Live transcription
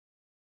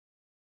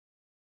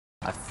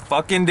I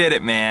fucking did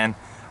it, man.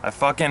 I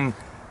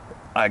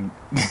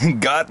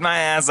got my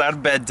ass out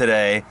of bed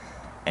today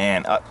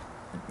and,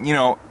 you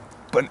know,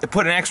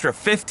 put an extra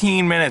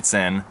 15 minutes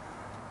in.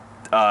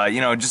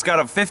 You know, just got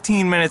up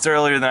 15 minutes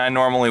earlier than I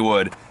normally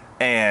would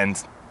and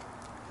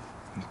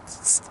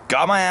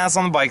got my ass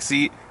on the bike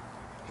seat,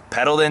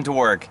 pedaled into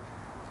work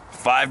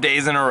 5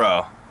 days in a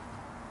row.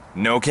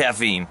 No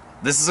caffeine.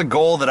 This is a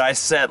goal that I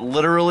set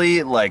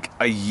literally like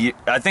a year,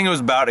 I think it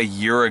was about a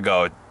year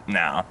ago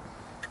now.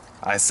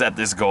 I set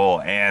this goal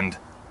and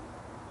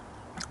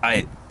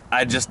I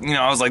just, you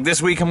know, I was like,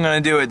 this week I'm gonna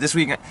do it, this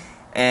week,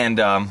 and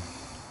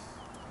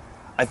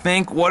I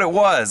think what it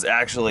was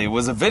actually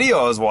was a video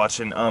I was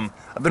watching. I've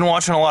been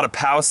watching a lot of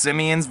Pau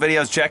Simeon's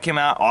videos. Check him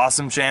out,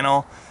 awesome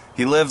channel.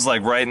 He lives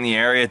like right in the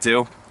area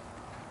too.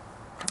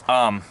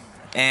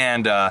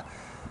 And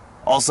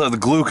also the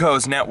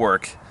Glucose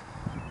Network,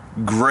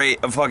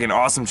 great, fucking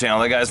awesome channel.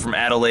 That guy's from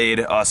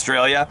Adelaide,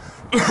 Australia.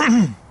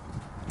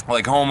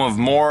 Like home of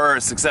more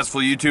successful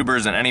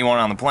YouTubers than anyone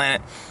on the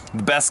planet.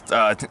 The best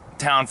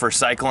town for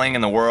cycling in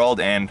the world,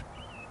 and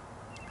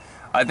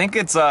I think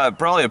it's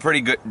probably a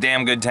pretty good,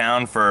 damn good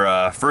town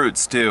for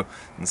fruits too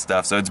and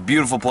stuff. So it's a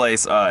beautiful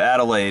place,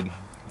 Adelaide.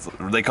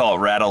 They call it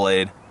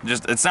Radelaide.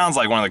 Just, it sounds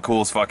like one of the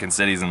coolest fucking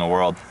cities in the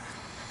world.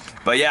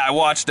 But yeah, I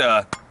watched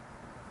a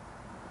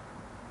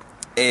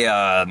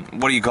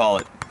what do you call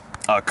it?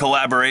 A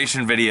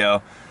collaboration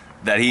video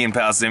that he and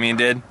Pau Simeon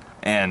did,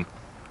 and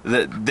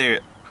they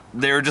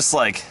were just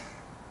like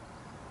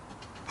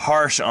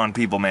harsh on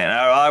people, man.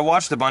 I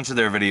watched a bunch of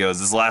their videos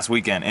this last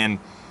weekend, and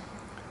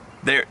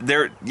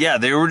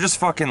they were just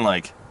fucking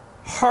like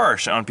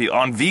harsh on people,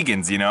 on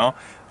vegans, you know,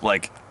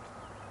 like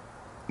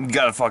you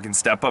gotta fucking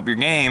step up your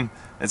game,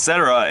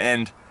 etc.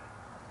 And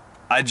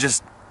I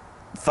just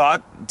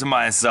thought to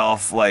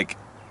myself, like,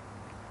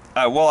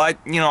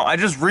 I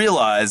just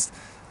realized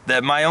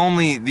that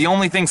the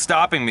only thing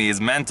stopping me is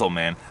mental,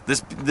 man.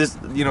 This,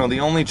 you know, the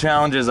only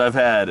challenges I've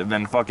had have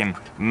been fucking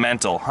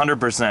mental,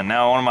 100%.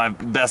 Now one of my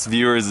best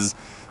viewers is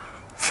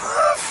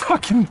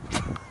fucking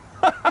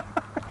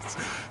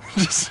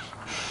just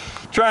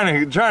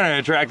trying to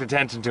attract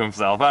attention to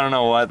himself. I don't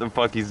know what the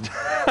fuck he's doing.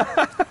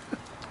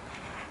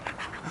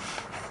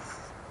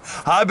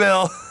 Hi,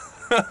 Bill.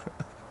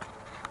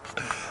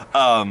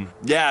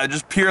 Yeah,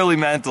 just purely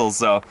mental.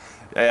 So,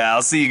 yeah,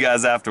 I'll see you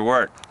guys after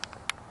work.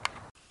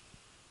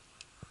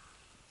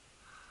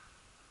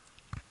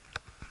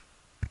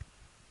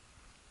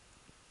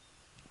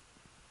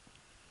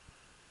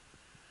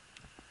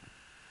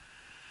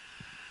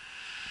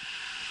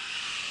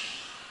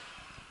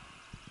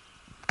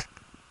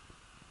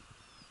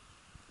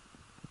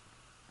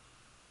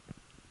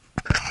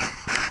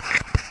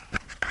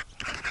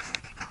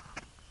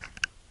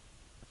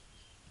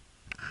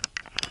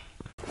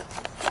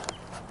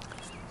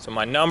 So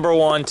my number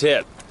one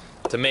tip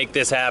to make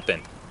this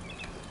happen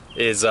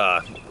is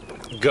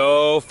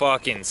go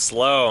fucking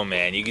slow,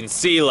 man. You can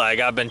see, like,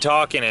 I've been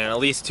talking in at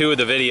least 2 of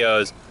the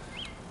videos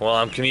while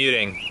I'm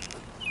commuting.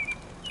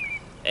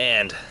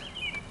 And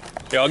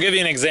here, I'll give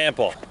you an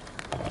example.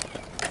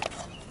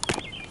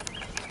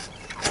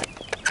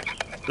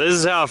 This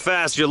is how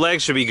fast your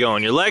legs should be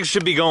going. Your legs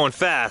should be going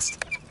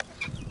fast,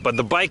 but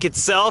the bike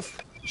itself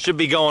should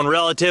be going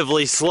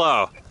relatively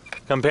slow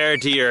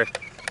compared to your,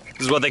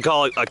 this is what they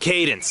call a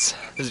cadence.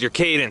 This is your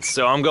cadence.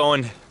 So I'm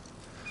going,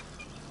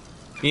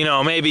 you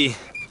know, maybe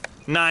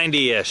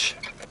 90-ish.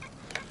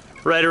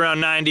 Right around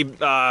 90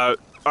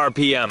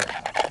 RPM.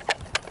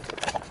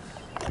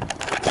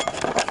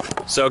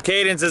 So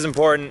cadence is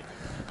important.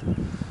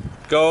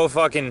 Go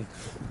fucking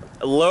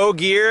low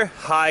gear,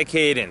 high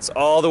cadence.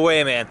 All the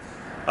way, man.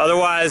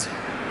 Otherwise,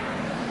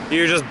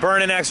 you're just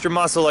burning extra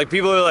muscle. Like,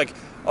 people are like,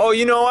 oh,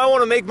 you know, I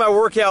want to make my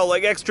workout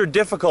like extra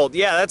difficult.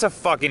 Yeah, that's a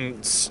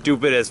fucking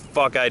stupid as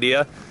fuck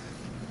idea.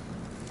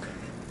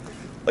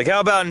 Like,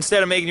 how about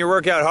instead of making your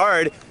workout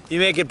hard, you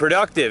make it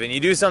productive and you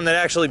do something that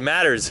actually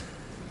matters.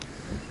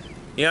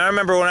 You know, I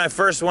remember when I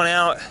first went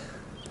out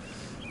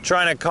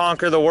trying to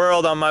conquer the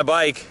world on my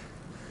bike,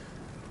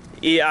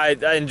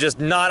 and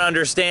just not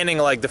understanding,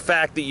 like, the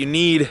fact that you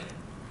need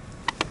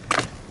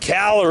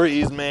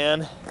calories,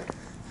 man.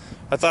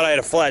 I thought I had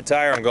a flat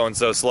tire, I'm going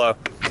so slow.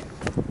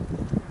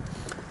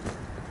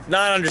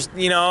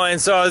 You know,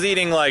 and so I was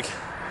eating like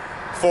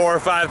 4,000 or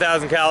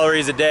 5,000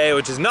 calories a day,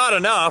 which is not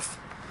enough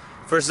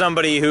for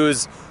somebody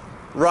who's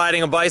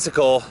riding a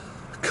bicycle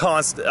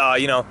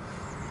you know,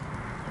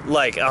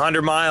 like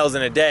 100 miles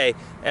in a day.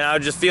 And I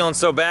was just feeling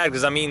so bad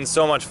because I'm eating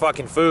so much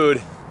fucking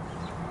food.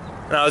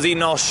 And I was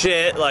eating all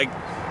shit, like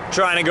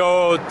trying to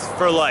go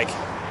for like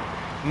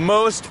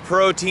most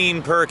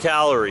protein per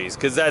calories,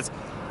 because I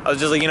was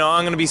just like, you know,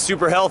 I'm gonna be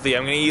super healthy.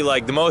 I'm gonna eat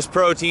like the most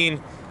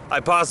protein I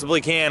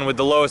possibly can with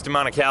the lowest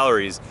amount of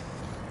calories.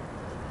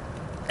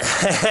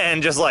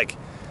 And just like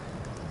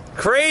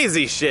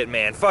crazy shit,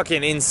 man.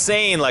 Fucking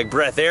insane, like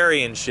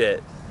breatharian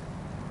shit.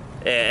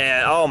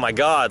 And oh my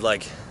god,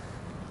 like,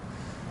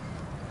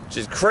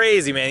 just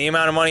crazy, man. The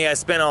amount of money I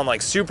spent on like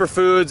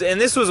superfoods.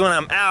 And this was when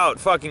I'm out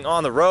fucking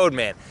on the road,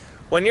 man.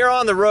 When you're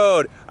on the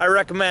road, I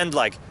recommend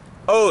like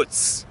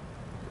Oats.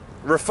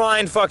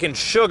 Refined fucking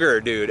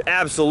sugar, dude.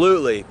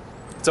 Absolutely.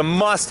 It's a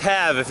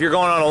must-have if you're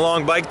going on a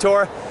long bike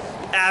tour.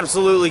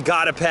 Absolutely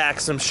gotta pack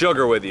some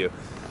sugar with you.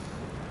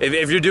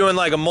 If you're doing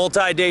like a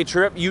multi-day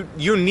trip,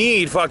 you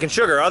need fucking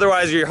sugar.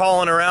 Otherwise, you're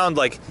hauling around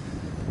like,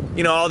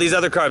 you know, all these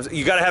other carbs.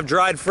 You gotta have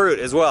dried fruit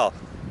as well.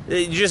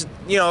 You just,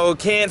 you know,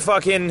 can't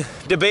fucking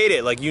debate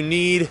it. Like, you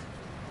need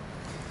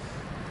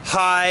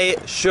high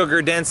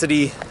sugar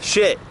density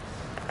shit.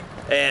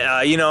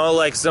 And, you know,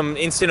 like some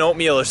instant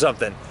oatmeal or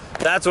something.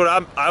 That's what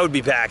I would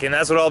be packing.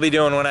 That's what I'll be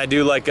doing when I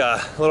do like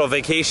a little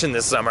vacation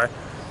this summer.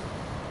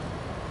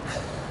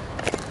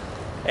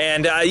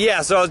 And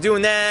yeah, so I was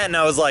doing that, and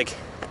I was like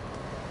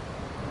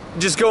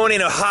just going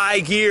into high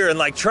gear and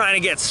like trying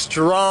to get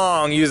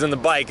strong using the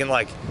bike, and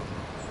like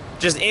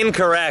just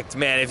incorrect,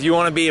 man. If you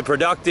want to be a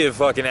productive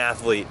fucking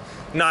athlete,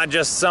 not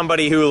just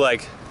somebody who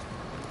like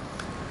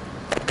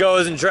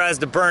goes and tries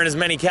to burn as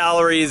many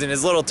calories in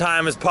as little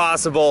time as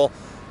possible,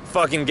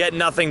 fucking get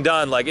nothing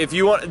done. Like, if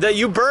you want that,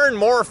 you burn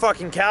more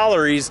fucking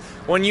calories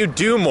when you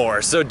do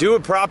more, so do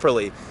it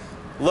properly.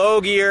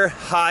 Low gear,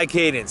 high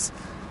cadence,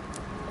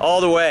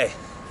 all the way.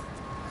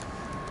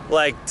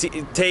 Like,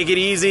 take it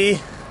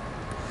easy,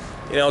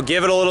 you know,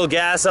 give it a little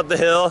gas up the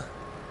hill,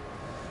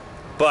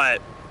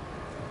 but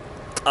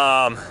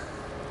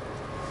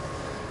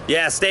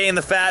yeah, stay in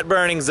the fat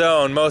burning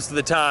zone most of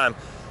the time.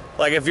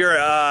 Like, if you're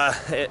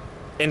a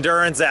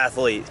endurance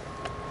athlete,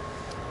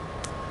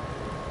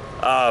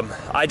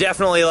 I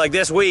definitely, like,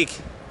 this week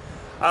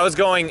I was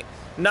going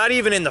not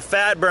even in the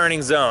fat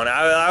burning zone.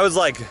 I was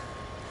like,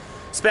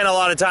 spent a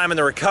lot of time in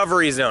the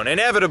recovery zone.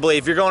 Inevitably,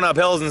 if you're going up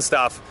hills and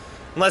stuff,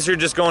 unless you're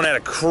just going at a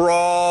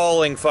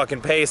crawling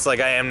fucking pace like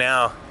I am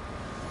now,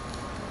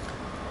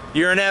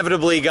 you're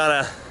inevitably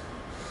gonna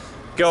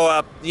go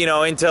up, you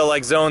know, into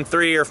like zone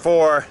 3 or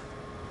 4,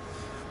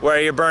 where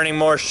you're burning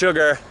more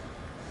sugar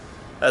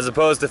as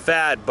opposed to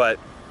fat. But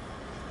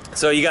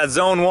so you got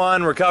zone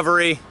 1,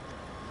 recovery,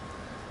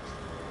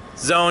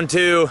 zone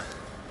 2,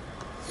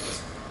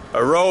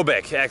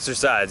 aerobic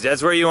exercise.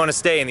 That's where you want to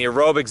stay, in the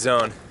aerobic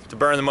zone, to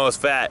burn the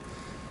most fat,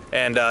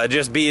 and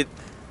just be,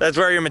 that's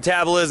where your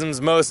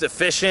metabolism's most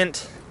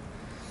efficient.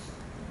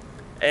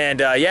 And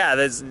yeah,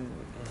 that's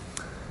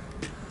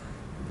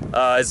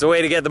it's the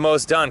way to get the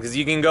most done, because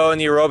you can go in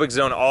the aerobic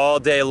zone all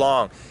day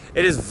long.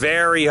 It is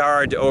very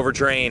hard to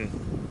overtrain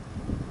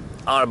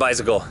on a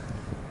bicycle.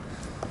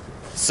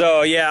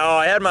 So yeah, oh,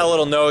 I had my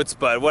little notes,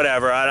 but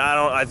whatever.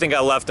 I think I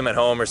left them at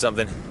home or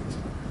something.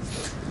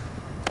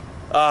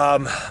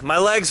 My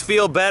legs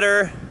feel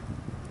better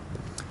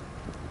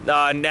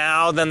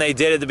now than they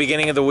did at the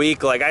beginning of the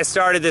week. Like, I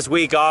started this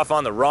week off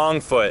on the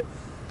wrong foot,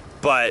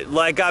 but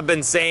like I've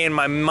been saying,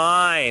 my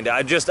mind,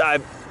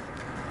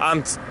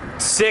 I'm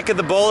sick of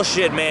the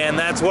bullshit, man.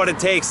 That's what it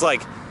takes.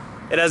 Like,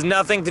 it has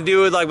nothing to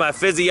do with like my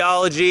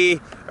physiology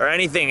or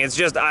anything. It's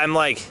just, I'm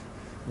like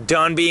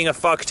done being a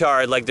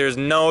fucktard. Like, there's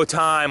no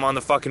time on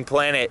the fucking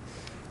planet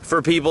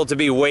for people to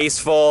be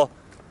wasteful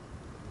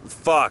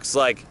fucks.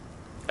 Like,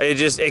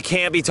 it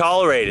can't be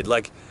tolerated.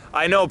 Like,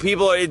 I know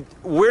people,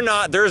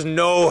 there's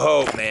no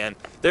hope, man.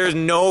 There's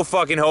no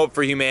fucking hope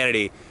for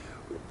humanity.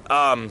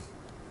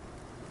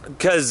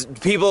 Because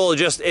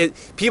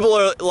people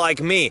are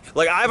like me.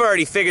 Like, I've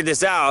already figured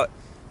this out,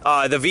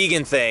 the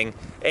vegan thing,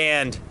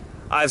 and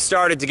I've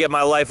started to get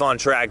my life on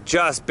track,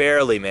 just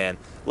barely, man.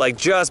 Like,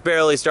 just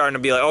barely starting to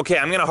be like, okay,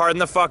 I'm gonna harden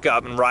the fuck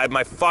up and ride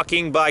my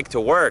fucking bike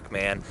to work,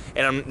 man.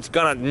 And I'm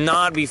gonna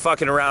not be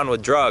fucking around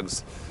with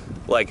drugs.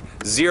 Like,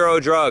 zero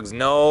drugs,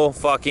 no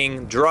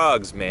fucking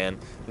drugs, man.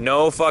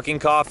 No fucking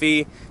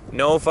coffee,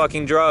 no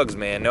fucking drugs,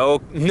 man. No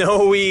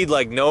weed,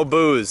 like, no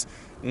booze.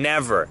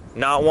 Never.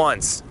 Not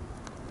once.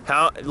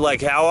 How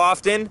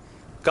often?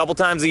 A couple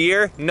times a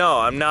year? No,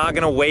 I'm not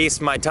gonna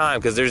waste my time,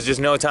 because there's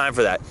just no time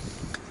for that.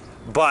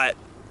 But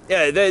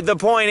yeah, the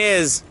point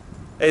is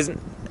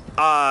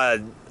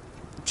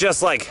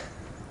just like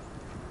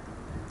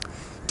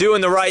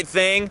doing the right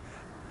thing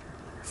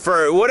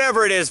for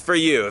whatever it is for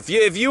you.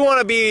 If you want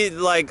to be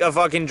like a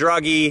fucking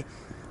druggie,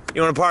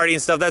 you want to party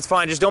and stuff, that's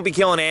fine. Just don't be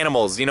killing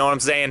animals, you know what I'm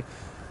saying?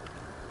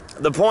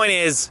 The point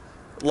is,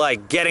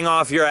 like, getting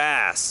off your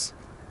ass,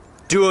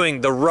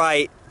 doing the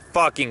right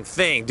fucking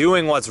thing,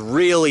 doing what's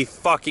really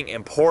fucking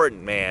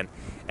important, man.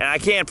 And I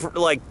can't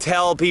like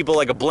tell people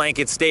like a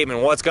blanket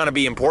statement what's gonna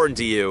be important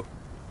to you.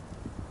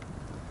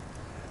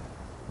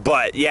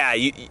 But yeah,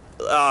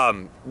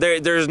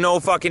 there's no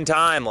fucking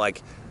time.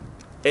 Like,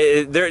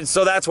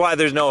 so that's why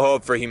there's no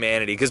hope for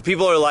humanity, because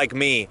people are like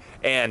me,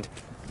 and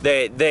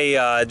they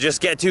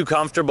just get too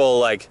comfortable,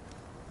 like,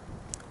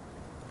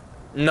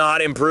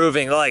 not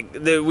improving. Like,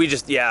 we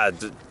just, yeah,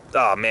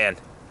 oh man.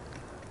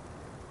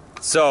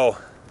 So,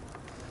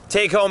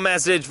 take home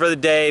message for the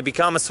day: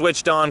 become a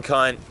switched on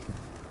cunt.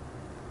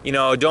 You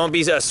know, don't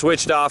be a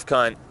switched off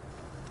cunt.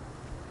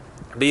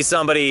 Be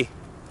somebody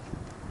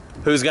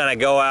who's gonna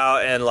go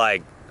out and,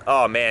 like,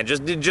 oh man,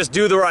 just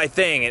do the right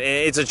thing. And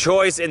it's a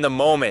choice in the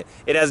moment.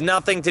 It has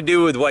nothing to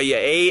do with what you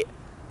ate,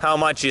 how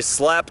much you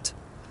slept.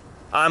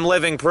 I'm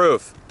living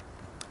proof.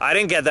 I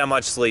didn't get that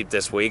much sleep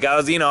this week. I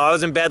was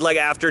in bed like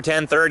after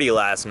 10:30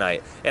 last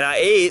night, and I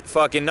ate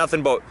fucking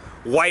nothing but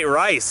white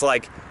rice.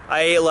 Like, I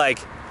ate like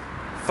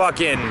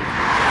fucking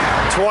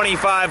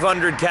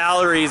 2,500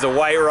 calories of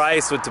white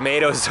rice with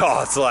tomato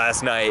sauce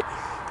last night.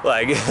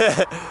 Like,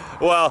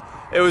 well,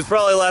 it was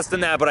probably less than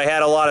that, but I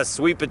had a lot of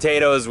sweet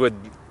potatoes with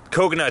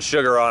coconut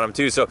sugar on them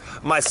too, so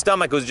my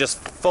stomach was just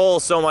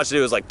full so much that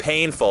it was like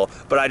painful,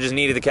 but I just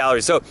needed the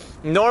calories. So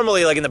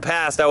normally, like in the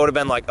past, I would have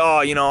been like, oh,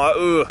 you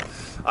know,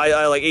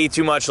 I like ate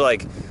too much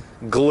like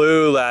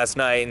glue last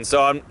night, and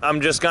so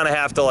I'm just gonna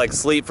have to like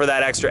sleep for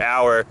that extra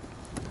hour.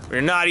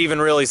 You're not even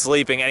really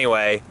sleeping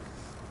anyway,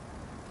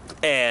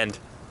 and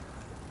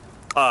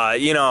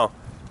you know,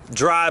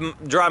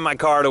 drive my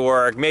car to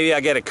work. Maybe I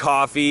get a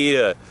coffee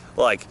to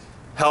like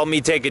help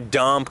me take a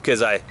dump,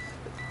 because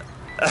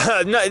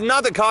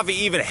not that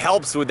coffee even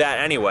helps with that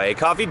anyway.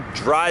 Coffee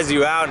dries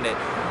you out and it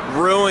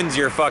ruins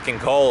your fucking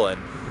colon.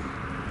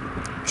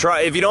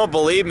 If you don't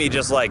believe me,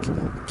 just like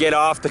get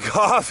off the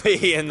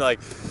coffee and like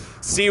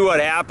see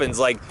what happens.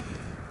 Like,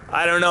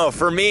 I don't know,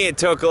 for me it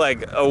took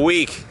like a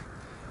week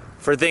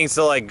for things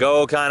to like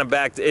go kind of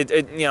back to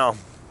it, you know,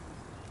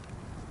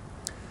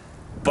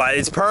 but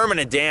it's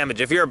permanent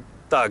damage. If you're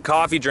a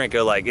coffee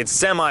drinker, like, it's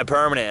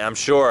semi-permanent, I'm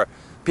sure.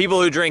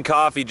 People who drink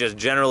coffee just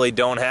generally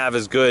don't have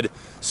as good,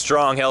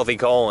 strong, healthy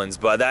colons,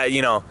 but that,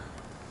 you know,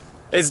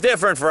 it's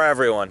different for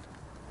everyone.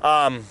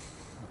 Yeah,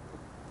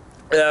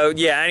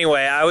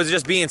 anyway, I was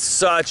just being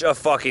such a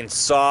fucking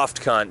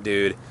soft cunt,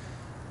 dude.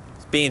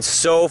 Being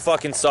so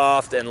fucking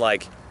soft and,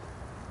 like,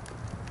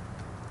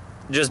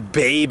 just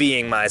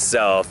babying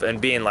myself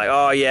and being like,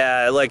 oh,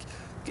 yeah, like,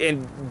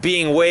 and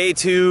being way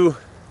too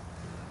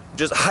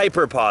just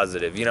hyper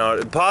positive, you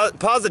know.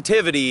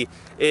 Positivity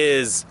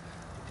is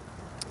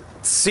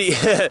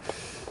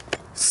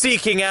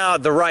seeking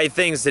out the right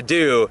things to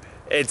do.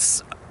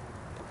 It's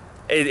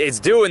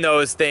doing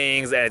those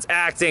things, and it's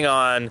acting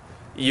on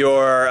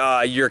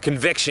your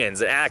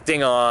convictions, and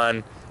acting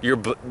on your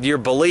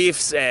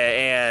beliefs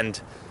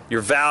and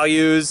your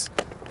values.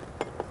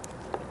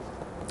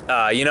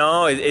 You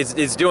know,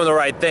 it's doing the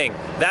right thing.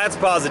 That's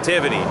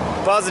positivity.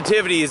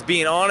 Positivity is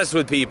being honest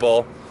with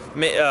people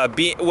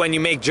when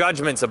you make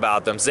judgments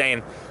about them,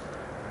 saying,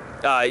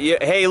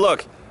 hey,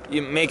 look,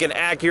 you make an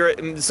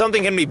accurate,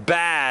 something can be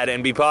bad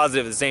and be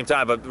positive at the same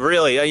time, but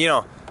really, you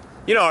know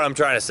what I'm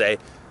trying to say.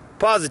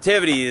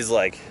 Positivity is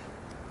like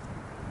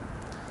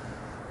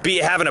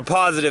having a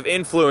positive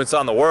influence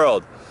on the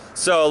world.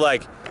 So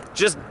like,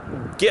 just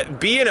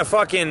being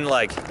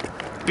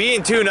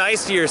too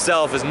nice to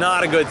yourself is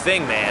not a good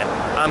thing, man.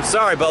 I'm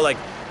sorry, but like,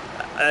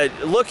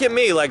 look at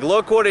me, like,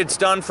 look what it's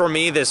done for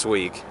me this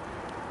week.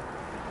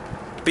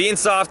 Being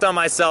soft on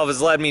myself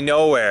has led me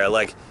nowhere.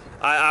 Like,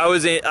 I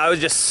was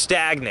just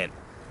stagnant.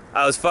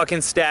 I was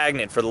fucking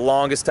stagnant for the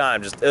longest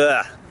time. Just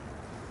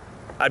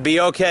I'd be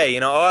okay, you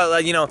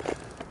know,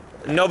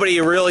 nobody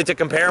really to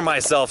compare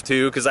myself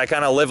to, because I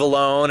kind of live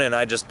alone, and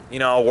I just, you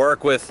know,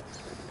 work with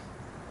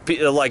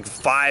like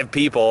 5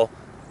 people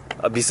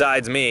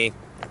besides me.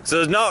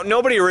 So there's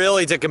nobody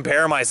really to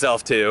compare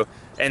myself to,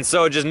 and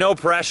so just no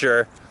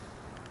pressure.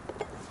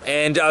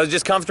 And I was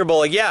just comfortable.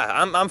 Like, yeah,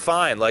 I'm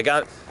fine. Like,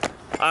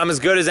 I'm as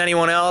good as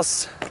anyone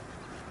else,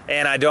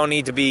 and I don't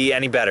need to be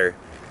any better.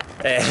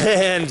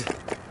 And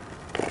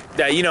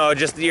you know,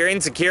 just your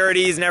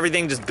insecurities and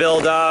everything just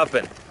build up,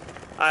 and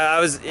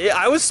I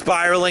was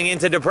spiraling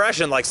into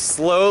depression, like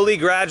slowly,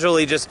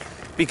 gradually, just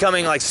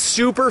becoming like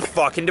super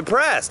fucking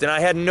depressed, and I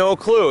had no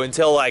clue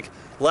until like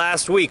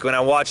last week when I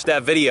watched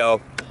that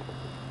video,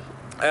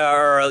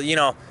 or you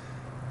know,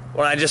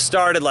 when I just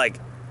started like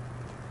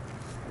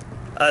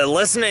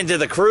listening to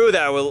the crew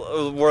that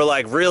were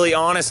like really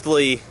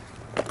honestly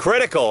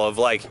critical of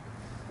like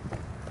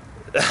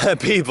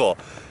people,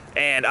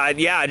 and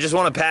I just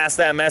want to pass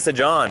that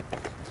message on,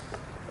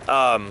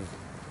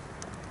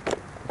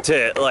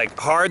 to like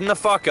harden the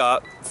fuck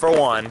up for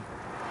one,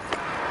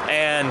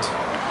 and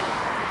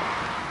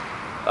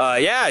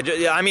yeah,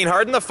 I mean,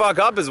 harden the fuck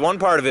up is one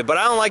part of it, but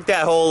I don't like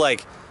that whole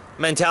like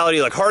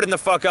mentality, like harden the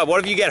fuck up.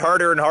 What if you get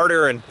harder and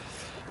harder, and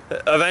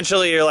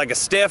eventually you're like a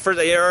stiff, or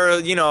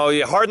you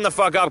know, harden the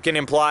fuck up can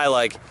imply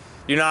like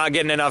you're not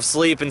getting enough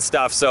sleep and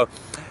stuff. So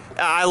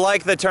I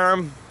like the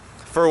term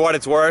for what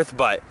it's worth,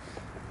 but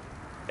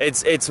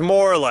it's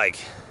more like,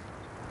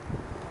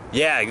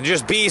 yeah,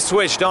 just be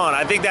switched on.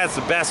 I think that's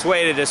the best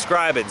way to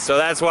describe it. So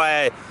that's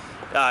why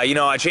you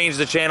know, I changed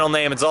the channel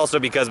name. It's also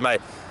because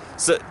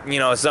you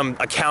know, some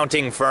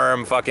accounting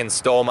firm fucking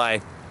stole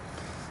my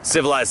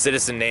Civilized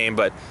Citizen name,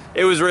 but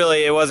it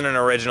wasn't an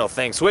original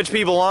thing. Switch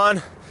people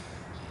on.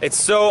 It's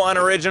so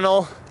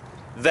unoriginal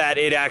that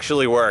it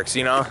actually works,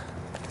 you know?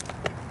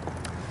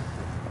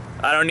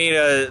 I don't need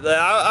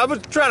I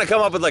was trying to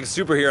come up with like a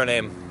superhero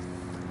name,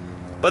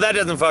 but that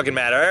doesn't fucking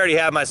matter. I already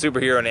have my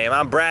superhero name.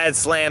 I'm Brad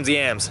Slams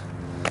Yams.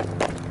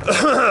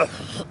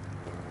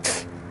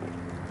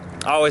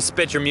 Always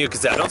spit your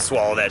mucus out. Don't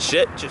swallow that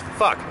shit. Just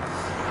fuck.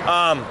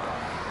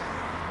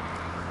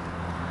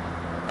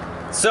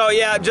 So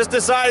yeah, just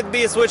decided to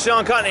be a switched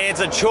on cunt, and it's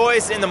a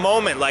choice in the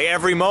moment, like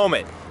every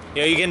moment.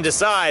 You know, you can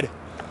decide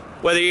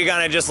whether you're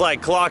gonna just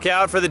like clock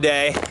out for the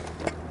day,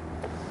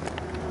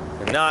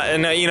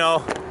 and you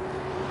know,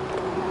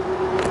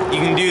 you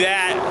can do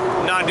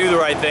that, not do the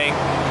right thing,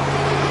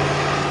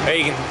 or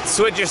you can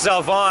switch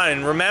yourself on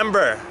and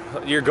remember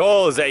your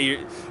goals that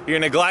you're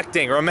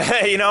neglecting.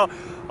 Remember, you know,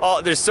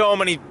 there's so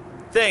many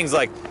things.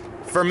 Like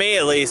for me,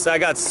 at least, I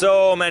got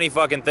so many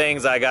fucking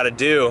things I got to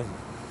do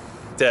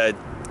to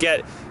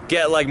get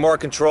like more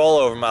control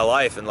over my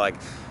life and like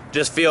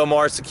just feel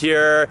more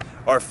secure,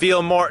 or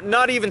feel more,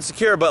 not even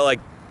secure, but like,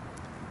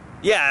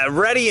 yeah,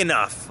 ready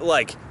enough,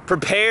 like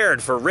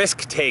prepared for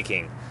risk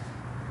taking.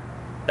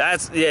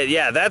 That's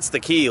that's the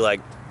key.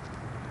 Like,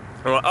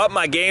 I want to up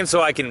my game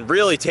so I can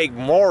really take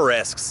more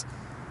risks,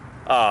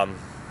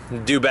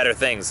 do better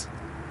things.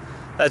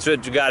 That's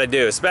what you got to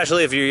do,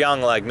 especially if you're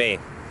young like me.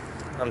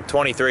 I'm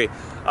 23.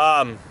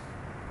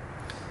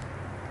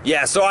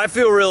 Yeah, so I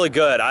feel really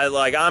good.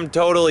 I'm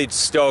totally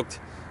stoked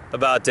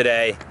about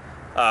today,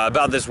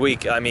 about this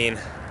week. I mean,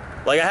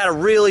 like, I had a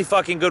really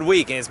fucking good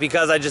week, and it's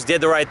because I just did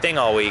the right thing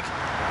all week.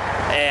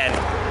 And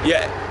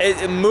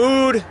yeah,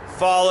 mood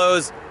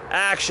follows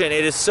action.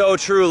 It is so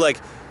true. Like,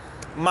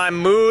 my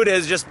mood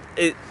has just,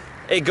 it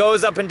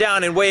goes up and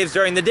down in waves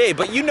during the day,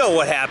 but you know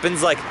what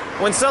happens. Like,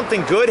 when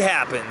something good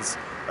happens,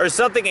 or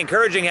something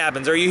encouraging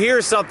happens, or you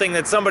hear something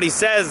that somebody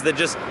says that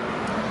just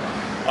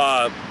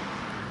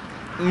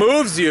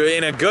moves you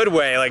in a good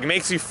way, like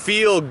makes you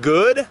feel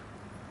good,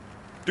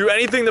 do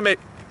anything that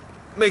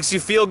makes you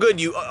feel good,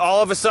 you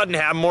all of a sudden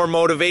have more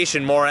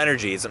motivation, more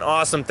energy. It's an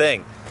awesome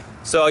thing.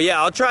 So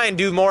yeah, I'll try and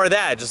do more of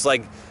that, just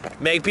like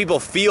make people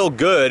feel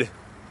good,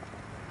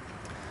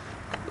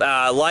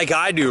 like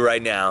I do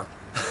right now.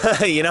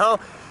 You know,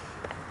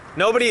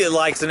 nobody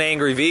likes an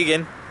angry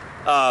vegan.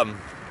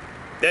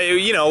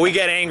 You know, we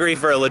get angry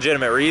for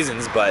legitimate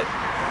reasons, but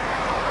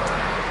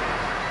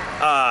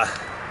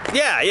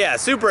yeah,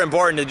 super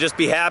important to just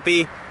be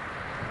happy.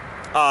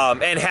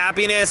 And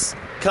happiness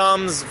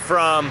comes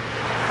from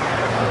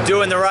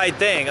doing the right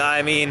thing.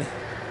 I mean,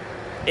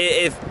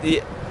 if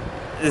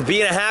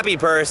being a happy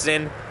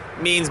person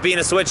means being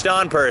a switched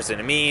on person,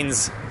 it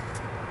means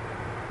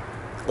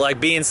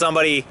like being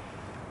somebody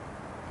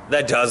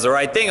that does the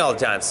right thing all the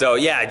time. So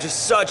yeah,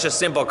 just such a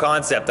simple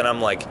concept, and I'm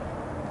like,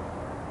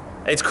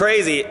 it's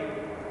crazy that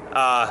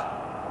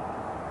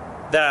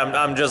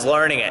I'm just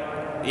learning it.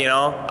 You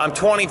know, I'm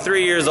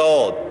 23 years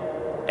old,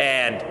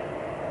 and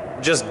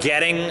just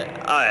getting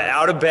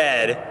out of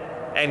bed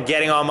and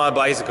getting on my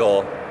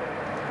bicycle,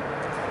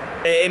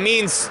 it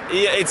means,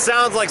 it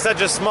sounds like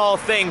such a small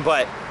thing,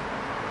 but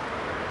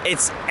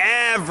it's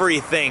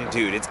everything,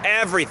 dude. It's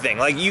everything.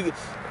 Like, you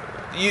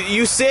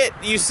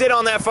sit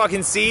on that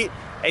fucking seat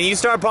and you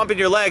start pumping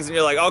your legs, and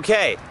you're like,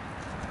 okay,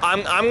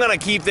 I'm gonna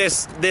keep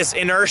this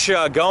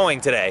inertia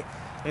going today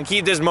and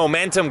keep this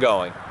momentum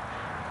going.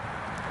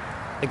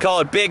 They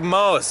call it Big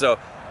Mo. So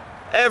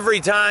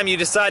every time you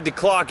decide to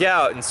clock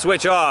out and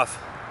switch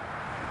off,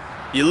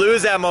 you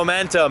lose that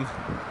momentum,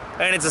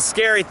 and it's a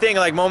scary thing.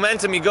 Like,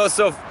 momentum, you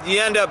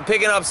end up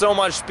picking up so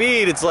much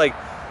speed. It's like,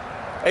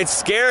 it's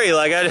scary.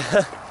 Like,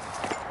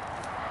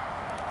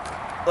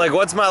 like,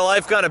 what's my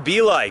life gonna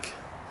be like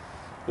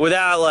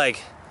without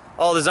like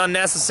all this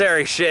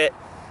unnecessary shit?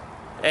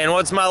 And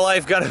what's my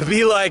life gonna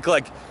be like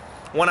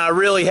when I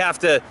really have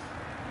to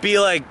be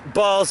like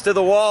balls to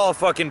the wall,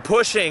 fucking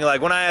pushing,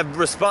 like when I have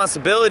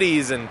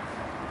responsibilities and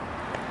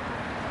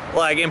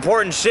like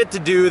important shit to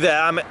do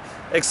that I'm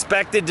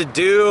expected to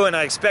do and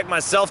I expect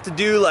myself to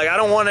do. Like, I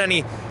don't want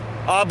any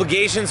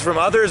obligations from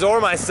others or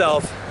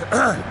myself.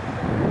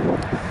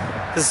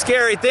 It's a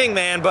scary thing,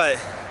 man, but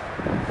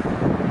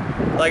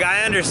like,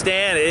 I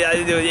understand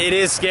it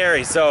is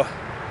scary. So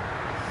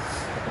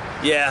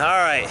yeah,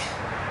 all right.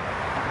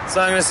 So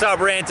I'm gonna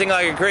stop ranting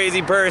like a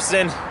crazy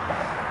person.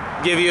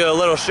 Give you a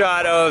little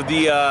shot of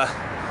the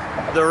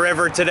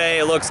river today.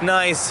 It looks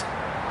nice.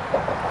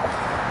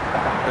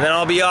 And then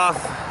I'll be off.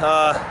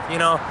 You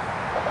know,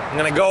 I'm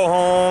gonna go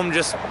home,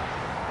 just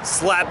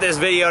slap this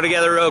video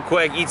together real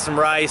quick, eat some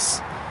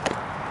rice,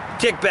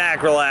 kick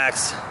back,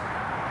 relax,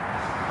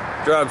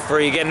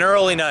 drug-free, get an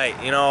early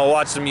night. You know,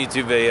 watch some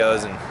YouTube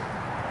videos, and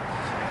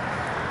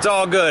it's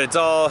all good. It's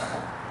all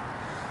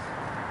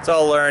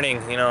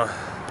learning. You know,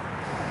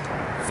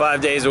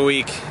 5 days a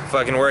week,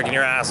 fucking working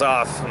your ass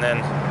off, and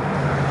then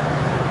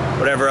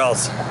whatever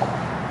else.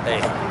 Hey.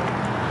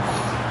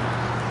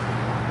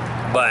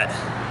 But,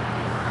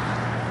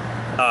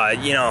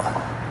 you know,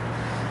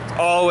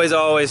 always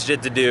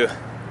shit to do.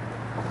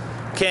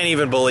 Can't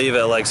even believe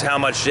it, like, how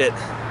much shit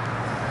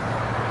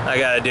I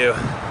gotta do.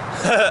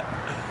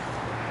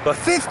 But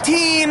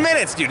 15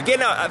 minutes, dude,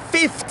 getting out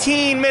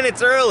 15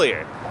 minutes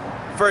earlier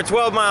for a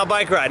 12-mile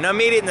bike ride, and I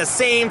made it in the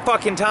same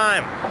fucking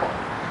time.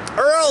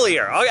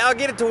 Earlier. I'll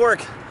get it to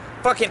work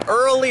fucking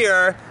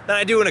earlier than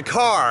I do in a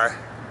car.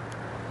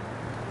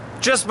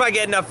 Just by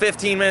getting up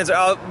 15 minutes,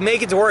 I'll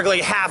make it to work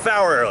like a half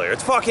hour earlier.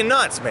 It's fucking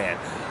nuts, man.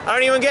 I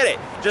don't even get it.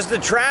 Just the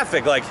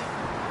traffic, like,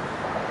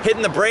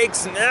 hitting the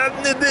brakes and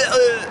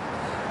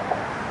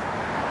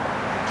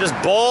just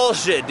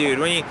bullshit, dude.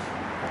 When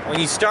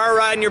you start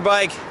riding your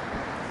bike,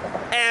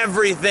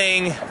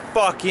 everything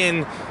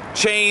fucking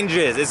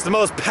changes. It's the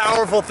most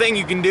powerful thing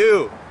you can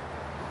do.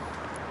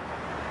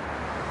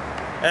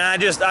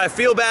 And I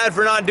feel bad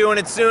for not doing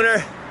it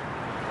sooner.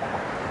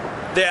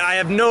 I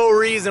have no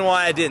reason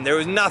why I didn't. There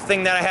was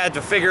nothing that I had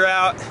to figure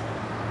out.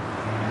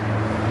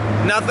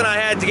 Nothing I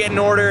had to get in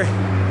order.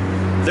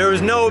 There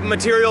was no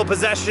material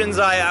possessions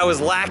I was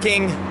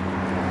lacking.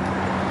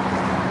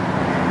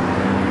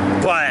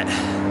 But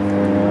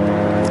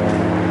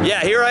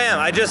yeah, here I am.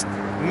 I just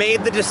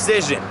made the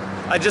decision.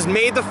 I just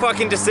made the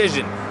fucking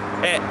decision.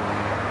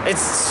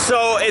 It's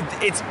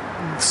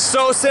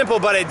so simple,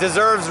 but it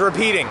deserves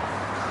repeating.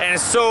 And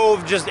it's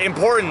so just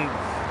important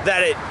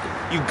that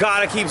you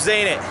gotta keep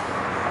saying it.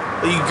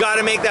 You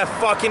gotta make that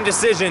fucking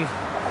decision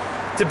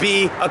to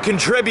be a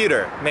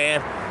contributor,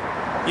 man.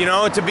 You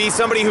know, to be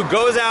somebody who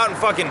goes out and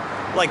fucking,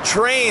 like,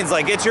 trains,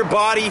 like, gets your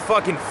body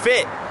fucking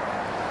fit.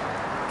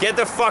 Get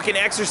the fucking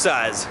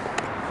exercise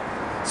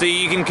so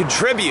you can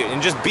contribute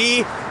and just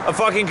be a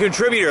fucking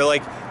contributor.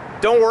 Like,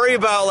 don't worry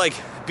about, like,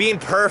 being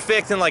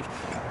perfect and, like,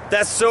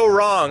 that's so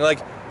wrong.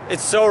 Like,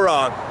 it's so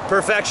wrong.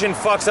 Perfection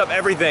fucks up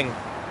everything.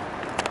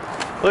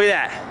 Look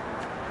at that.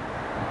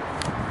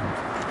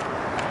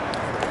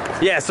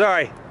 Yeah,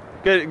 sorry.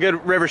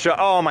 Good river shot.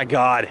 Oh my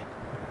God.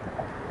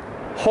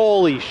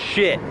 Holy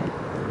shit.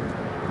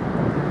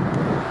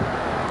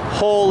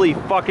 Holy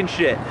fucking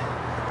shit.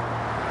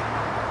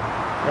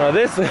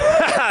 This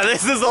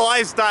this is the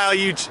lifestyle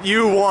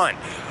you want,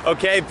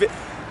 okay?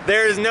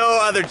 There is no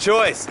other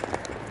choice.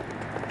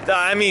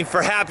 I mean,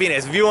 for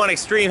happiness, if you want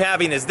extreme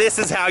happiness, this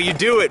is how you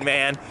do it,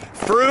 man.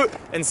 Fruit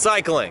and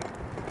cycling.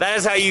 That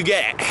is how you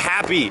get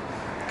happy,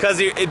 because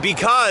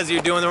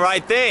you're doing the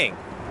right thing.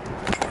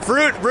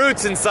 Fruit,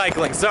 roots, and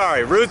cycling.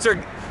 Sorry, roots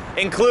are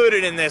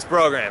included in this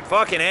program.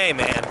 Fucking A,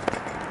 man.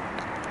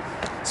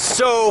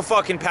 So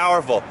fucking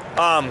powerful.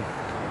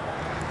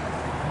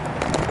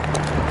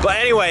 But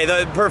anyway,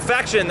 the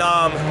perfection,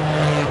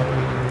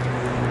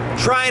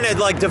 trying to,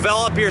 like,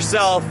 develop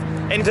yourself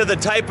into the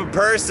type of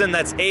person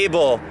that's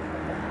able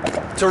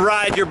to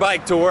ride your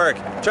bike to work.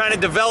 Trying to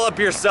develop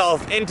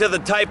yourself into the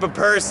type of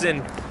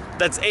person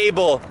that's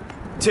able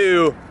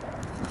to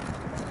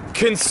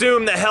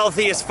consume the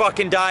healthiest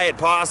fucking diet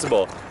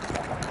possible.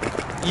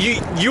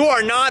 You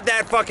are not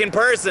that fucking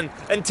person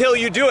until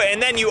you do it,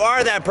 and then you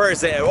are that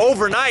person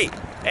overnight.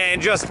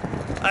 And just,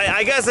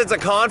 I guess it's a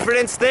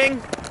confidence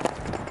thing.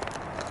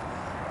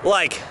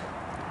 Like,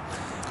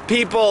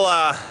 people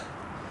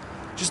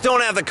just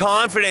don't have the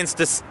confidence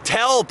to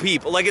tell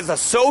people. Like, it's a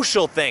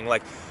social thing.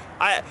 Like,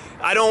 I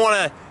don't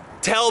want to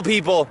tell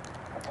people,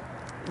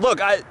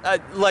 look, I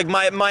like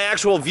my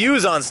actual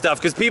views on stuff,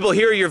 because people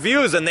hear your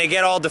views and they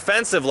get all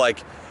defensive, like,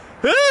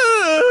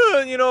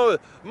 you know,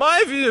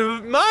 my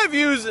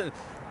views,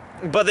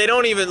 but they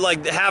don't even,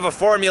 like, have a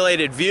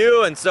formulated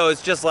view. And so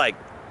it's just like,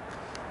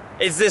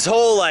 it's this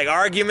whole, like,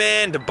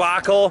 argument,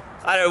 debacle.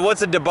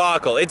 What's a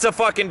debacle? It's a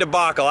fucking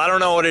debacle. I don't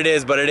know what it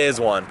is, but it is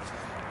one.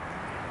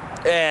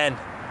 And,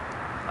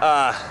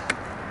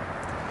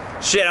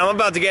 shit, I'm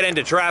about to get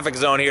into traffic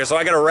zone here, so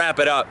I gotta wrap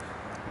it up.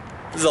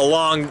 This is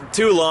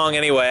too long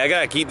anyway. I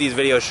gotta keep these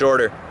videos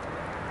shorter.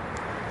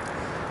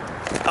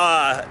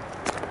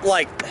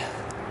 Like,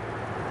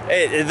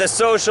 the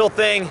social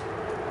thing,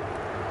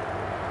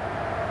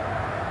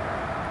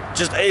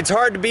 just, it's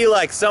hard to be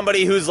like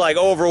somebody who's, like,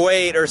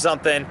 overweight or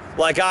something,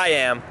 like I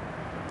am.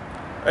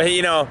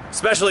 You know,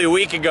 especially a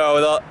week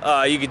ago,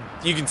 you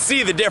can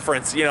see the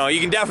difference. You know,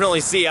 you can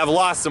definitely see I've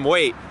lost some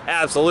weight.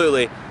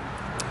 Absolutely.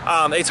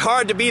 It's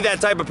hard to be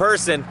that type of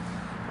person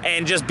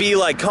and just be,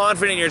 like,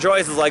 confident in your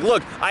choices. Like,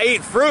 look, I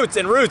eat fruits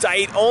and roots. I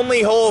eat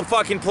only whole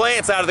fucking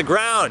plants out of the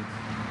ground.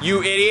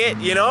 You idiot,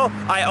 you know?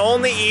 I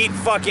only eat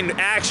fucking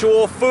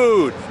actual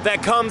food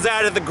that comes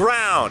out of the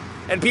ground.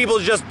 And people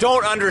just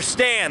don't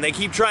understand. They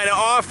keep trying to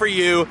offer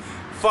you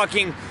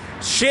fucking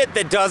shit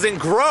that doesn't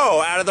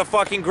grow out of the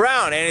fucking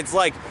ground. And it's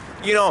like,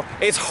 you know,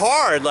 it's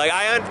hard. Like,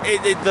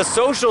 the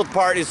social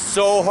part is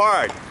so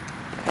hard.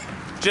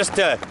 Just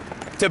to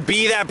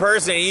be that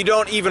person, and you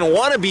don't even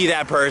want to be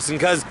that person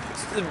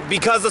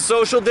because of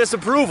social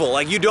disapproval.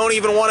 Like, you don't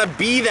even want to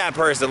be that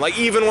person. Like,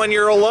 even when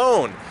you're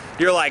alone,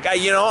 you're like,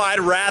 you know, I'd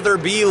rather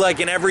be like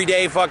an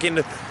everyday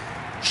fucking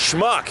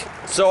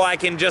schmuck so I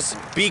can just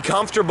be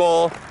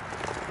comfortable,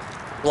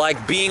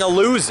 like, being a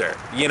loser,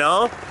 you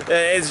know?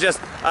 It's just,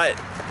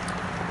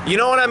 you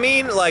know what I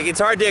mean? Like, it's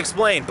hard to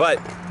explain, but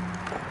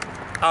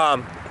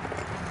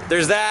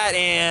there's that,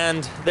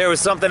 and there was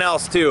something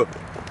else too.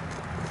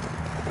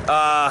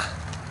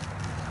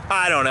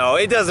 I don't know.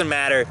 It doesn't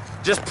matter.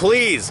 Just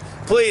please,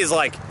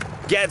 like,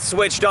 get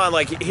switched on.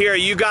 Like, here,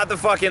 you got the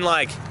fucking,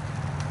 like,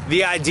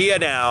 the idea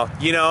now,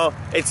 you know?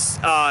 It's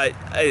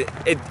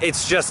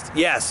just,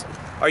 yes.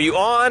 Are you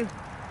on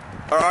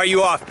or are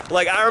you off?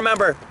 Like, I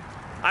remember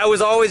I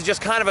was always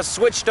just kind of a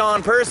switched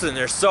on person,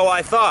 or so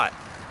I thought.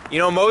 You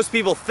know, most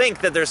people think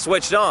that they're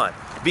switched on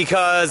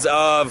because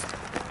of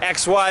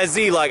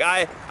XYZ. Like,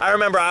 I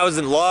remember I was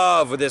in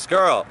love with this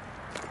girl.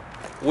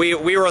 We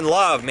were in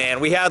love, man.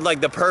 We had, like,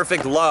 the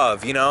perfect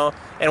love, you know?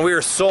 And we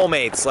were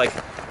soulmates, like,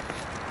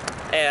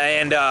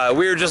 and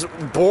we were just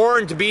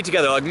born to be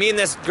together. Like, me and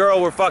this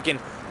girl were fucking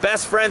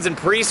best friends in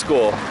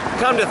preschool.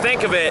 Come to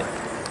think of it,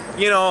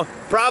 you know,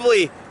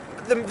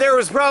 there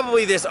was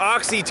probably this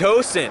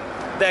oxytocin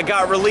that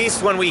got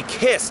released when we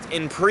kissed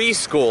in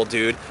preschool,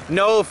 dude.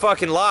 No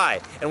fucking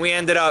lie. And we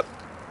ended up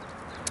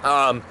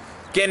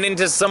getting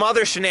into some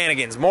other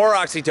shenanigans, more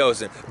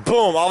oxytocin.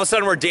 Boom, all of a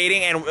sudden we're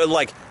dating, and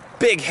like,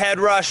 big head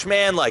rush,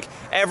 man. Like,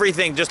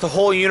 everything, just the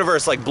whole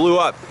universe like blew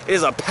up. It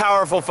is a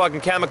powerful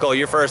fucking chemical,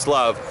 your first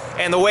love.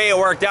 And the way it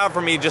worked out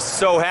for me just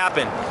so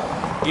happened,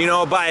 you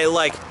know, by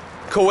like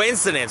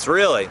coincidence,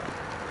 really.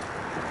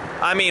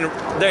 I mean,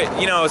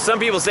 you know, some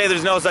people say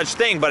there's no such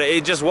thing, but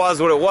it just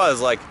was what it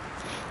was. Like,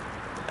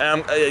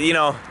 you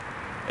know,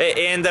 it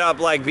ended up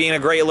like being a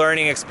great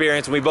learning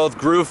experience. We both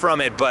grew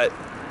from it. But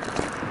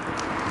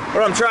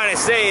what I'm trying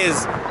to say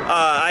is,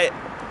 I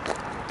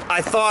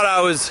thought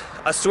I was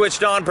a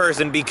switched on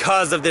person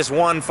because of this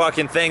one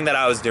fucking thing that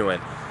I was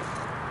doing.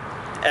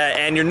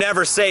 And you're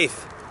never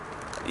safe,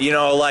 you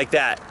know, like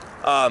that.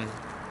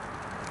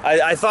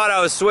 I thought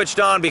I was switched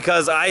on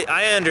because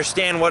I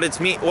understand what it's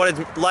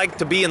like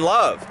to be in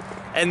love.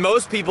 And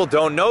most people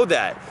don't know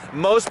that.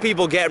 Most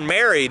people get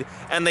married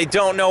and they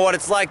don't know what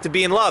it's like to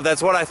be in love.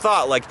 That's what I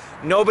thought. Like,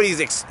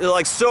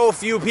 like, so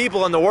few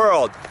people in the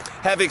world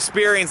have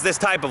experienced this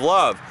type of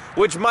love,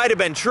 which might have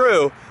been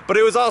true, but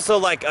it was also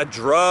like a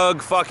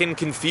drug fucking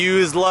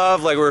confused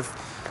love. Like, we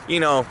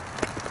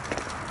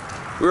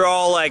were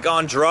all like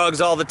on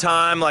drugs all the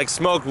time, like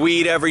smoked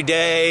weed every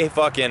day,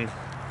 fucking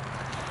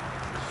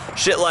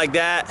shit like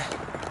that.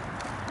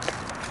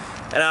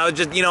 And I was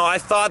just, you know, I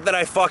thought that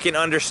I fucking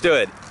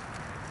understood.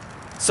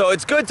 So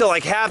it's good to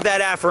like have that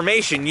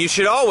affirmation. You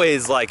should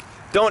always like,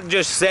 don't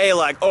just say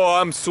like,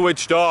 oh, I'm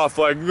switched off,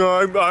 like,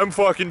 I'm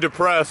fucking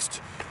depressed.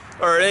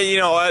 Or, you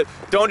know,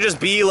 don't just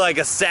be like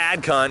a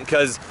sad cunt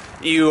because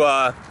you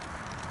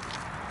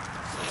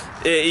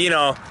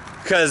know,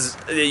 because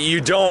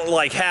you don't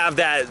like have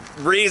that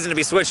reason to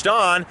be switched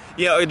on.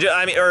 You know,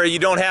 I mean, or you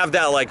don't have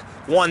that like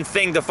one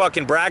thing to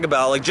fucking brag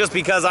about. Like, just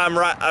because I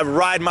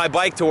ride my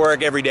bike to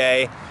work every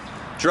day,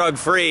 drug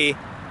free,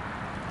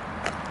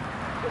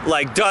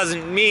 like,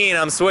 doesn't mean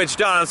I'm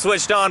switched on. I'm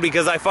switched on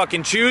because I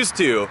fucking choose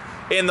to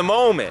in the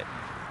moment.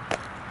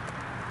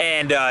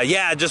 And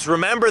yeah, just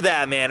remember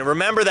that, man.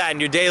 Remember that in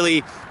your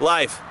daily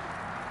life.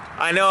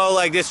 I know,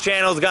 like, this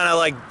channel's gonna,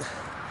 like,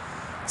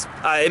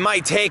 it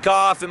might take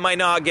off, it might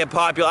not get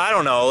popular, I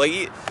don't know. Like,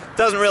 it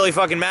doesn't really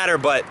fucking matter,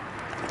 but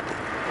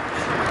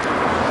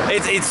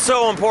it's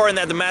so important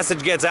that the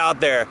message gets out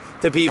there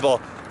to people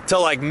to,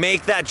 like,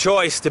 make that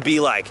choice to be,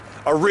 like,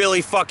 a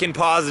really fucking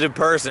positive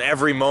person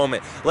every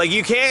moment. Like,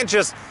 you can't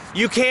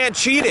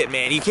cheat it,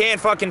 man. You can't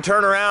fucking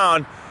turn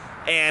around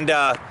and,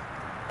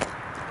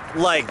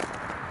 like,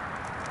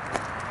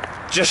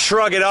 just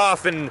shrug it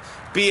off and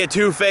be a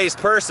two-faced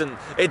person.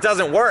 It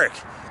doesn't work,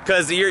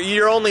 because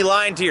you're only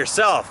lying to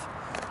yourself.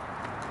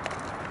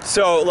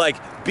 So, like,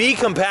 be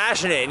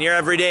compassionate in your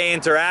everyday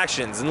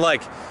interactions, and,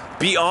 like,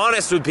 be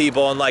honest with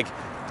people, and, like,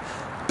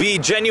 be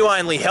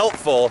genuinely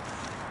helpful.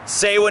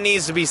 Say what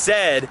needs to be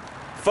said.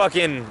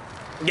 Fucking,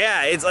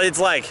 yeah, it's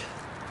like,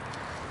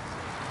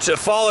 to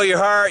follow your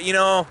heart, you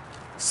know,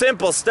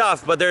 simple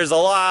stuff, but there's a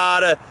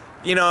lot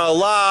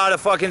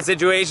of fucking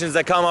situations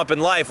that come up in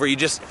life where you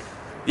just,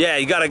 yeah,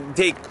 you gotta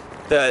take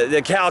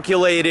the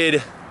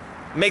calculated,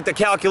 make the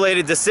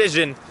calculated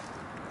decision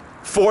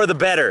for the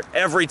better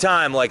every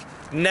time. Like,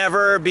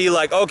 never be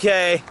like,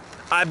 okay,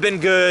 I've been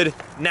good,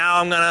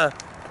 now I'm gonna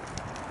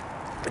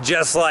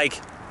just,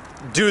 like,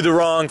 do the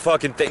wrong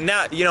fucking thing.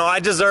 Now, you know, I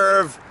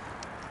deserve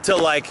to,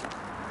 like,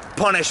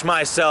 punish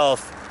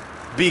myself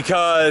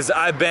because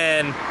I've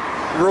been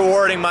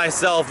rewarding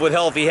myself with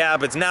healthy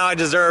habits. Now I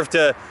deserve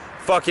to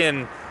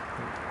fucking,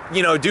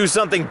 you know, do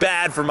something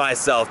bad for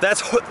myself.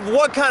 That's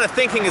what kind of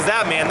thinking is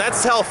that, man? That's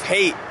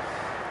self-hate.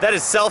 That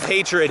is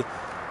self-hatred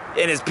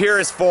in its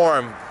purest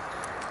form.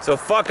 So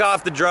fuck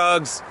off the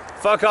drugs,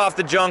 fuck off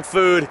the junk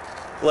food,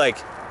 like,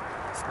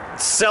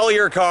 sell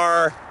your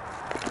car.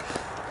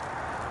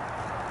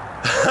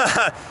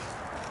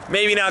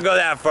 Maybe not go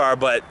that far,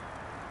 but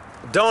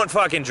don't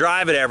fucking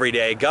drive it every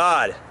day,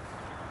 God.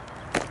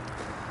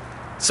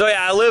 So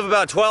yeah, I live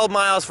about 12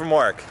 miles from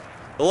work,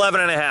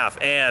 11 and a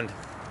half, and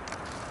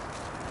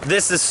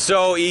this is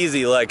so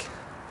easy, like,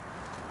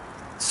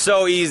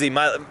 so easy.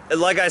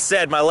 Like I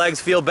said, my legs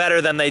feel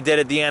better than they did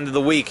at the end of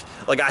the week.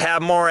 Like, I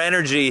have more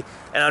energy,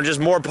 and I'm just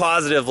more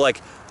positive.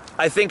 Like,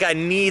 I think I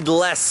need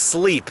less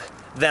sleep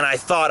than I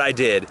thought I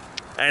did,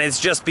 and it's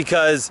just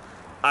because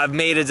I've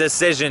made a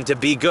decision to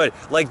be good.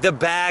 Like, the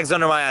bags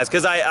under my eyes,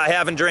 because I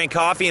haven't drank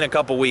coffee in a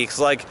couple weeks.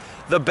 Like,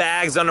 the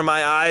bags under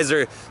my eyes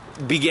are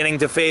beginning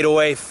to fade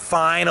away,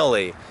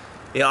 finally.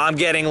 You know, I'm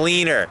getting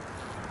leaner.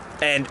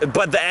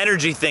 But the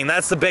energy thing,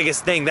 that's the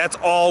biggest thing. That's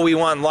all we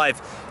want in life,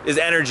 is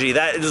energy.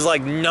 That is,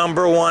 like,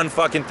 #1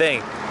 fucking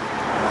thing.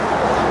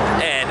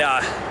 And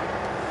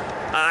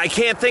I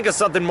can't think of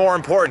something more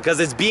important, because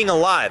it's being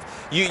alive.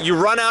 You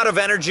run out of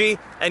energy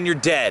and you're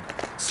dead.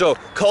 So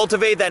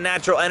cultivate that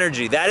natural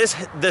energy. That is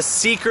the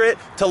secret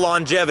to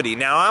longevity.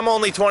 Now, I'm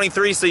only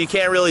 23, so you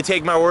can't really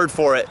take my word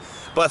for it.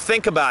 But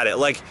think about it.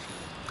 Like,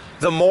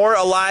 the more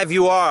alive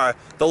you are,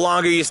 the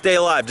longer you stay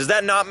alive. Does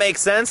that not make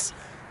sense?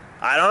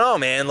 I don't know,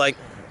 man. Like,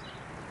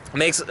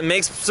 makes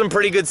some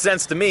pretty good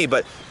sense to me.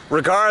 But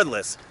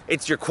regardless,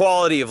 it's your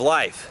quality of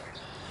life.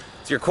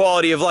 It's your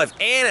quality of life,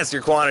 and it's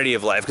your quantity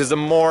of life. Because the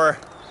more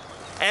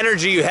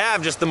energy you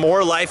have, just the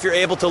more life you're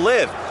able to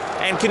live.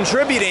 And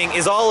contributing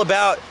is all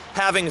about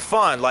having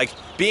fun. Like,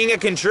 being a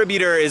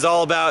contributor is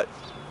all about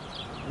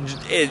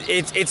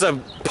it's a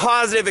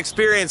positive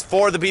experience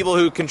for the people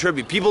who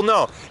contribute. People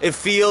know it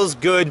feels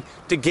good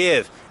to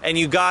give, and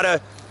you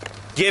gotta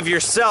give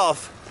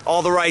yourself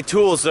all the right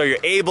tools so you're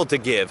able to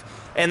give.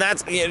 And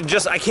that's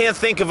just, I can't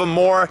think of a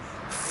more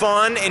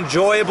fun,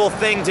 enjoyable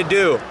thing to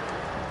do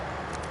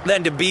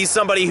than to be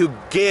somebody who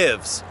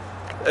gives,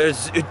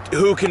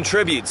 who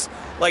contributes.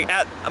 Like,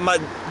 at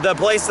the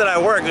place that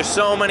I work, there's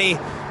so many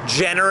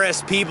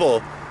generous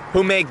people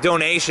who make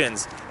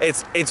donations.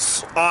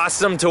 It's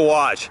awesome to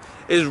watch.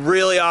 It's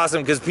really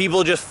awesome because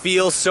people just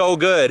feel so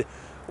good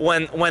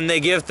when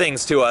they give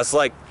things to us.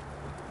 Like,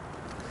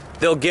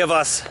 they'll give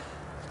us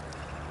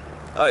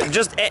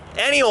just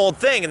any old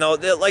thing, and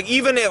like,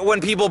 even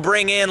when people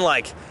bring in,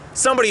 like,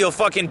 somebody will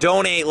fucking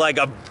donate like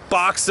a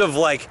box of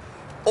like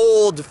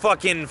old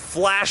fucking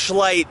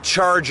flashlight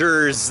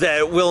chargers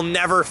that will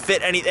never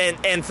fit any,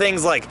 and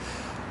things like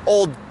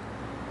old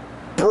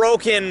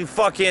broken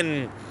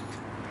fucking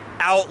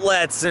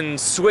outlets and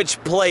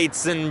switch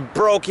plates and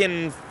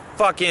broken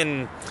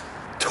fucking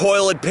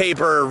toilet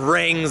paper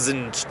rings,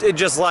 and it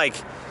just like,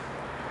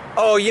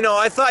 oh,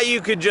 I thought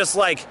you could just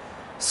like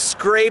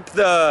scrape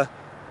the,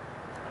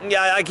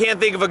 I can't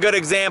think of a good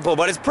example,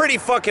 but it's pretty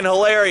fucking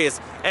hilarious.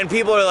 And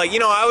people are like,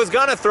 I was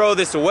gonna throw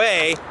this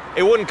away,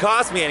 it wouldn't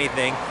cost me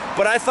anything,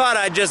 but I thought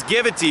I'd just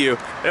give it to you,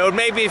 and it would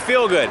make me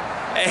feel good.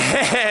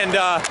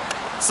 And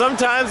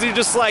sometimes you're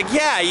just like,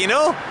 yeah,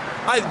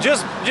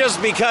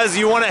 just because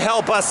you want to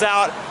help us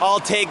out, I'll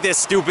take this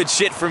stupid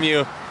shit from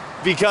you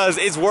because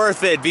it's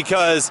worth it,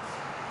 because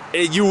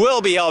you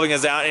will be helping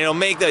us out, and it'll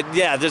make the,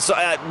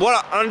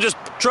 I'm just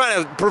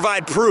trying to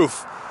provide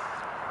proof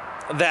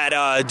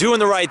that doing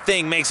the right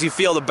thing makes you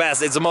feel the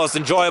best. It's the most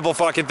enjoyable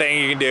fucking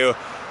thing you can do.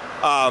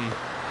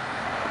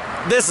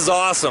 This is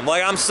awesome.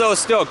 Like, I'm so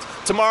stoked.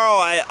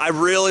 Tomorrow I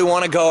really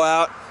want to go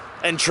out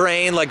and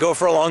train, like go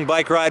for a long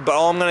bike ride, but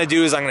all I'm gonna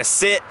do is I'm gonna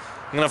sit,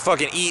 I'm gonna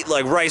fucking eat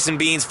like rice and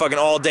beans fucking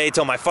all day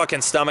till my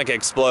fucking stomach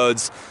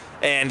explodes,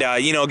 and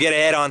get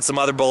ahead on some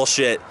other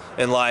bullshit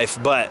in life.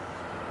 But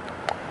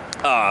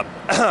oh,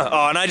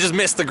 and I just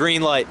missed the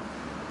green light.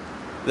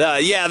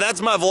 Yeah, that's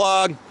my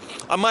vlog.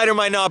 I might or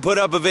might not put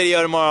up a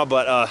video tomorrow,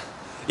 but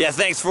yeah,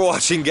 thanks for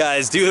watching,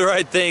 guys. Do the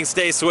right thing,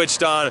 stay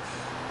switched on.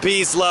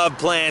 Peace, love,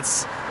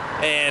 plants,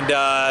 and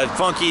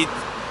funky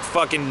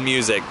fucking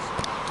music.